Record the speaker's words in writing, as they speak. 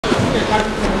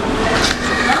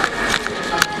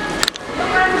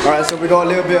Alright, so we got a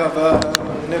little bit of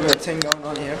thing going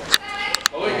on here.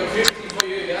 Oh, wait, 50 for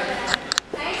you, yeah?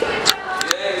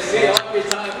 Yeah, see, I'll be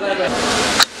time later.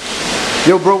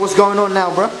 Yo, bro, what's going on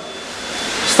now, bro?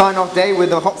 Starting off day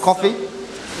with a hot coffee.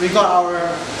 We got our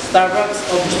Starbucks.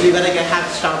 Obviously, we're gonna have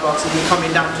Starbucks and we're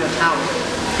coming down to a town.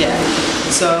 Yeah.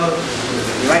 So,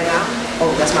 right now,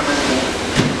 oh, that's my manager.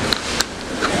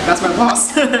 That's my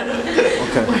boss.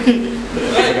 Okay. Okay.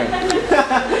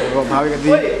 How are you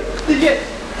gonna Wait, did you?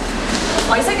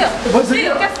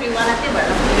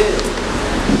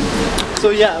 So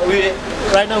yeah,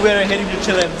 right now we're heading to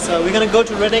Chile. So we're gonna go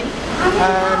to Reading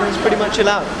and it's pretty much chill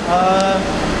out.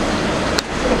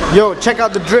 Yo, check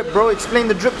out the drip, bro. Explain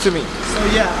the drip to me. So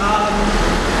yeah,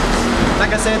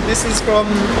 like I said, this is from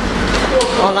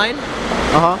online.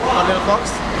 On Little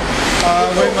Fox.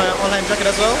 Wearing my online jacket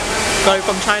as well. Got it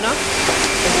from China,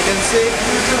 as you can see.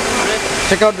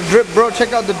 Check out the drip, bro.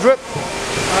 Check out the drip.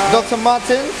 Dr.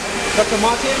 Martin. Dr.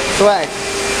 Martin. Swag.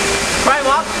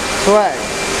 Primark. Swag.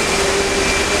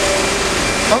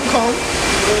 Hong Kong.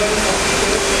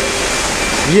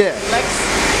 Yeah. Lex.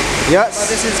 Yes.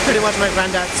 This is pretty much my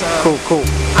granddad's. Cool.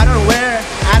 I don't wear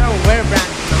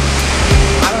brand.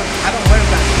 I don't wear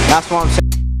brand. That's what I'm saying.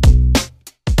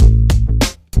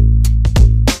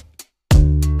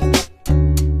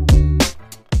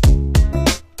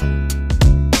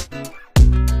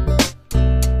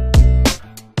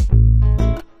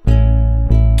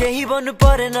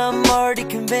 But I'm already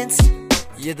convinced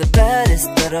you're the baddest.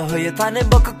 But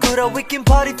we can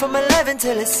party from 11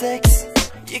 till it's 6.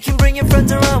 You can bring your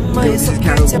friends around. This is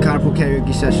carpool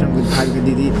karaoke session with Harika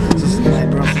Didi. This is the night,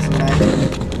 bro. This is the night.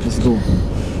 Let's go.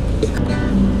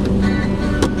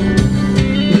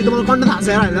 You don't want to dance,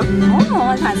 right?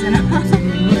 Oh, dance.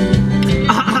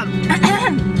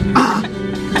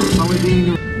 How are we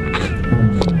doing?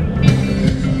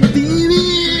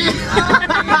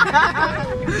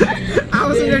 I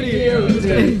wasn't ready.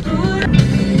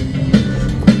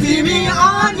 Timi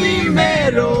ani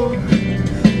mero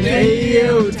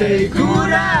एउटै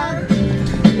कुरा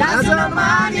नाच्न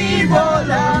मानी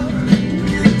बोला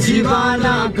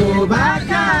जीवनको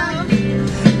भाका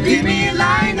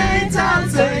तिमीलाई नै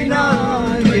चाल्छैन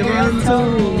के भन्छौ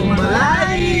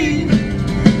मलाई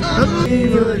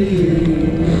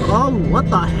Oh, what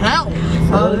the hell?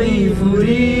 फली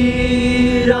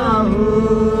फुरिरहोस्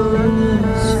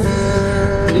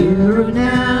तिम्रो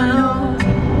न्यानो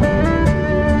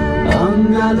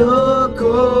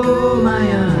अङ्गालोको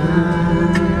माया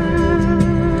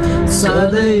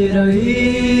सधैँ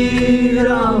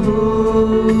रहिरहोस्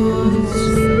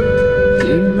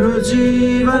तिम्रो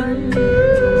जीवन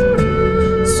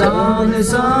सधैँ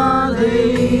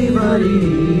सधैँभरि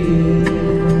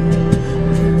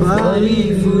फली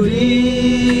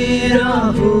फुरिरहोस्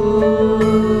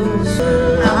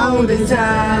आउँदै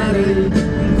जाने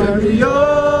गरियो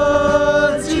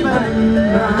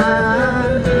जीवनमा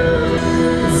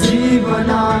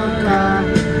जीवनका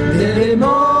धेरै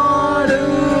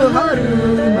मोडहरूमा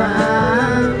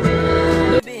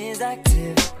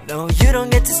No, you don't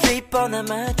get to sleep on the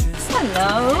mattress.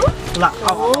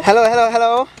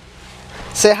 Hello.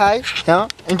 Say hi. Yeah.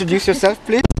 Introduce yourself,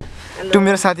 please. To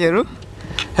मेरो साथीहरु.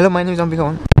 Hello, my name is Ambika.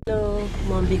 Hello,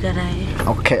 Ambika Rai.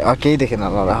 Okay.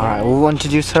 Alright, we'll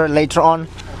introduce her later on.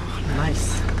 Nice.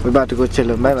 We're about to go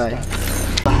chill. Bye.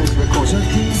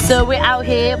 So we're out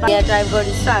here. Yeah, driver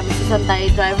is Santai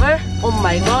driver. Oh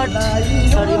my god.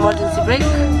 Sorry, emergency brake.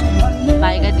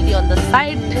 Baiga Didi on the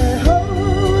side.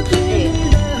 Hey.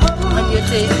 And you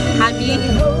say, Happy.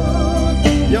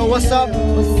 Yo, what's up?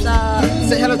 What's up?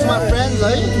 Say hello to my friends,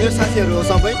 right? मेरो साथीहरु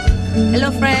सबै. Hello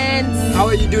friends. How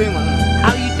are you doing, man?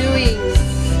 How are you doing?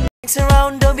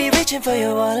 Around, don't be reaching for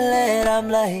your wallet. I'm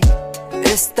like,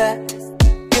 it's that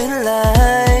good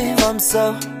life. I'm so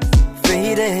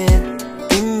faded.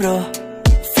 Timro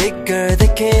figure the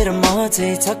kid I'm all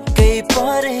day tucky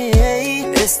body.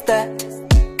 It's that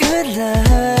good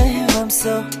life. I'm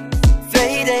so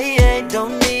faded.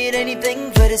 Don't need anything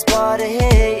for this party.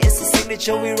 It's the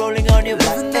signature we rolling on your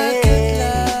back.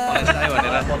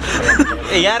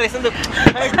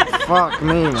 Fuck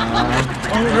me, man.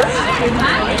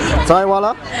 Sorry,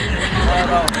 Wala.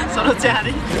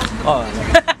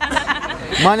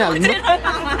 मानिहाल्नु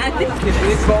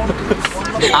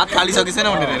हात खाली सकिसैन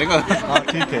भनेर हेरेको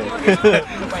ठीक है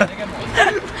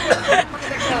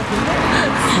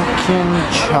fucking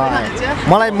chai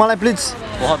मलाई please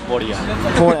बहुत बढिया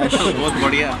बहुत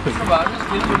बढिया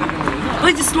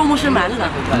Wait, just slow motion man.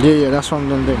 Yeah, that's what I'm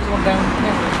doing.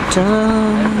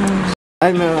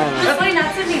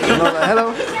 Hello.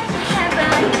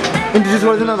 Introduce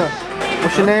one another.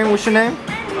 What's your name? What's your name?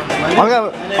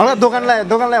 I'll dogan lai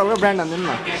brand and then.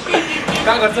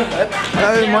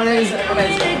 My name is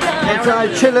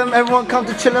Chillum. Everyone come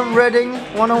to Chillum Reading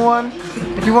 101.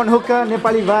 If you want hookah,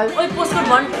 Nepali vibe. Oi, postcode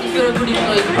 1 if you're a good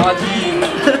employee.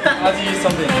 Aji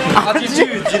something. Aji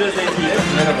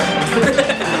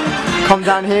 2080. Come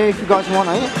down here if you guys want,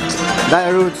 eh?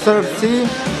 That would serve tea,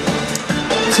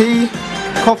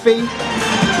 coffee,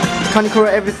 kanikura,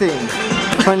 everything.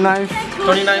 29th.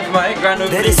 29th, my grand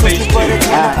opening There is phase 2. something for the